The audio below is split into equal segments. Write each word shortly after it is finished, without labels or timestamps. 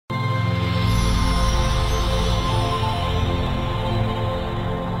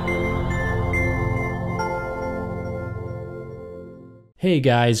Hey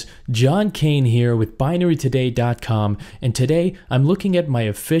guys, John Kane here with BinaryToday.com, and today I'm looking at my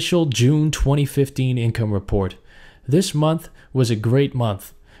official June 2015 income report. This month was a great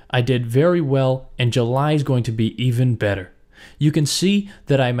month. I did very well, and July is going to be even better. You can see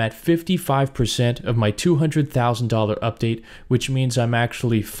that I'm at 55% of my $200,000 update, which means I'm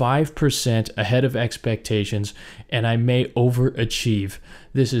actually 5% ahead of expectations, and I may overachieve.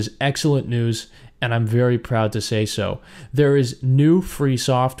 This is excellent news, and I'm very proud to say so. There is new free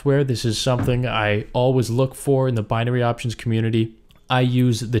software. This is something I always look for in the binary options community. I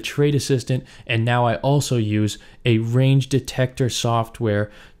use the Trade Assistant, and now I also use a range detector software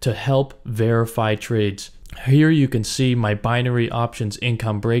to help verify trades. Here you can see my binary options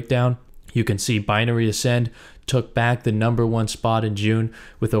income breakdown. You can see Binary Ascend took back the #1 spot in June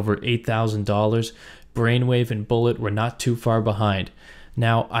with over $8,000. Brainwave and Bullet were not too far behind.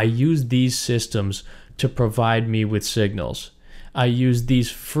 Now, I use these systems to provide me with signals. I use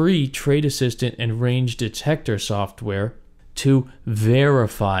these free Trade Assistant and range detector software to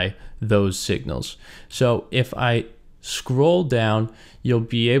verify those signals. So if I scroll down, you'll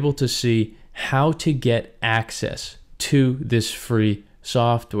be able to see how to get access to this free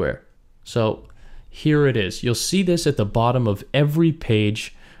software. So here it is. You'll see this at the bottom of every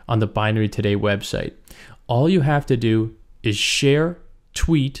page on the Binary Today website. All you have to do is share,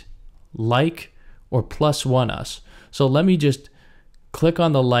 tweet, like, or +1 us. So let me just click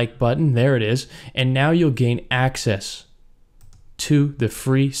on the like button. There it is. And now you'll gain access to the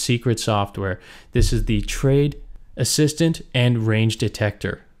free secret software. This is the Trade Assistant and Range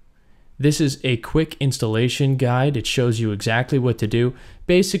Detector. This is a quick installation guide. It shows you exactly what to do.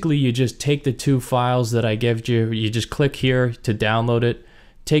 Basically, you just take the two files that I gave you. You just click here to download it.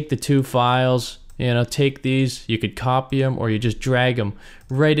 Take the two files, take these, you could copy them, or you just drag them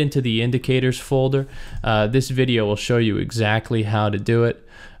right into the indicators folder. This video will show you exactly how to do it.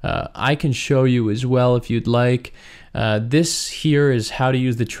 I can show you as well if you'd like. This here is how to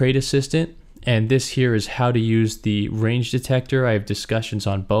use the Trade Assistant, and this here is how to use the range detector. I have discussions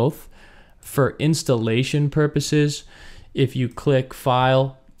on both. For installation purposes, if you click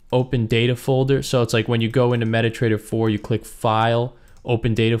File, Open Data Folder, so it's like when you go into MetaTrader 4, you click File,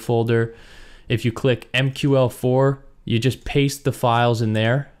 Open Data Folder. If you click MQL4, you just paste the files in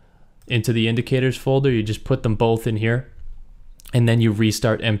there into the indicators folder. You just put them both in here, and then you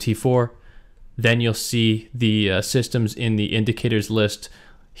restart MT4. Then you'll see the systems in the indicators list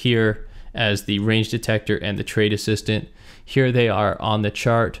here as the range detector and the Trade Assistant. Here they are on the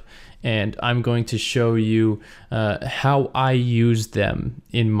chart, and I'm going to show you how I use them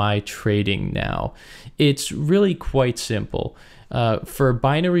in my trading now. It's really quite simple. For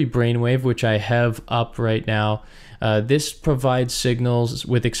Binary Brainwave, which I have up right now, this provides signals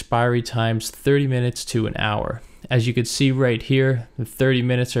with expiry times 30 minutes to an hour. As you can see right here, the 30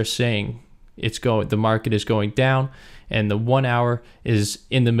 minutes are saying the market is going down, and the 1 hour is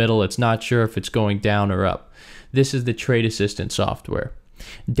in the middle. It's not sure if it's going down or up. This is the Trade Assistant software.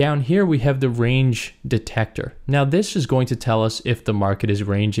 Down here we have the range detector. Now this is going to tell us if the market is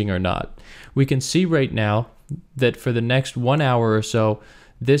ranging or not. We can see right now that for the next 1 hour or so,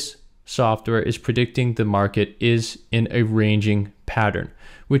 this software is predicting the market is in a ranging pattern,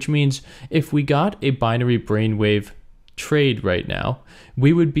 which means if we got a Binary Brainwave trade right now,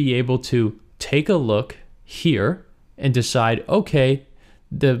 we would be able to take a look here and decide, okay,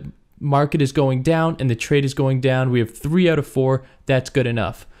 the market is going down and the trade is going down. We have 3 out of 4. That's good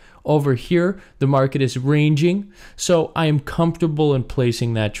enough. Over here, the market is ranging, so I am comfortable in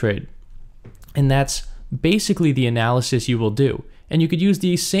placing that trade. And that's basically the analysis you will do. And you could use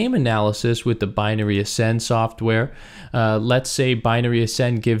the same analysis with the Binary Ascend software. Let's say Binary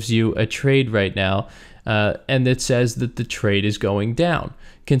Ascend gives you a trade right now, and it says that the trade is going down.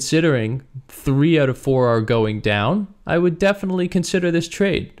 Considering 3 out of 4 are going down, I would definitely consider this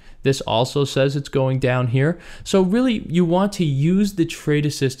trade. This also says it's going down here. So really, you want to use the Trade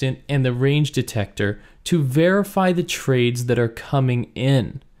Assistant and the range detector to verify the trades that are coming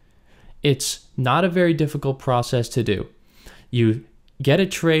in. It's not a very difficult process to do. You get a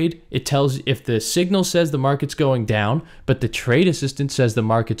trade, it tells if the signal says the market's going down, but the Trade Assistant says the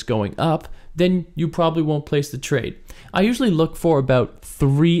market's going up, then you probably won't place the trade. I usually look for about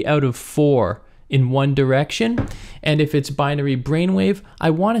 3 out of 4 in one direction, and if it's Binary Brainwave,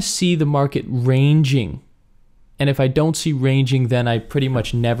 I want to see the market ranging. And if I don't see ranging, then I pretty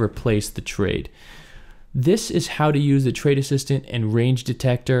much never place the trade. This is how to use the Trade Assistant and range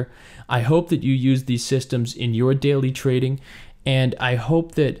detector. I hope that you use these systems in your daily trading, and I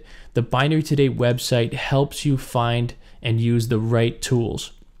hope that the Binary Today website helps you find and use the right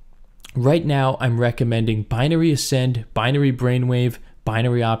tools. Right now, I'm recommending Binary Ascend, Binary Brainwave,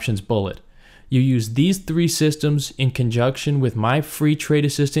 Binary Options Bullet. You use these 3 systems in conjunction with my free Trade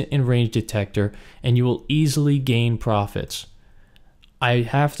Assistant and Range Detector, and you will easily gain profits. I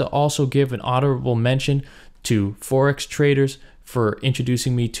have to also give an honorable mention to Forex traders for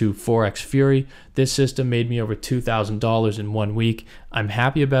introducing me to Forex Fury. This system made me over $2,000 in 1 week. I'm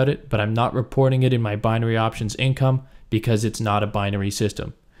happy about it, but I'm not reporting it in my binary options income because it's not a binary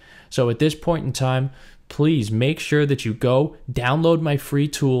system. So at this point in time, please make sure that you go download my free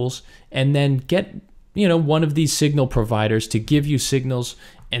tools and then get, one of these signal providers to give you signals,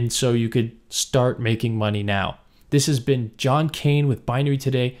 and so you could start making money now. This has been John Kane with Binary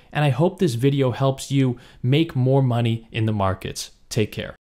Today, and I hope this video helps you make more money in the markets. Take care.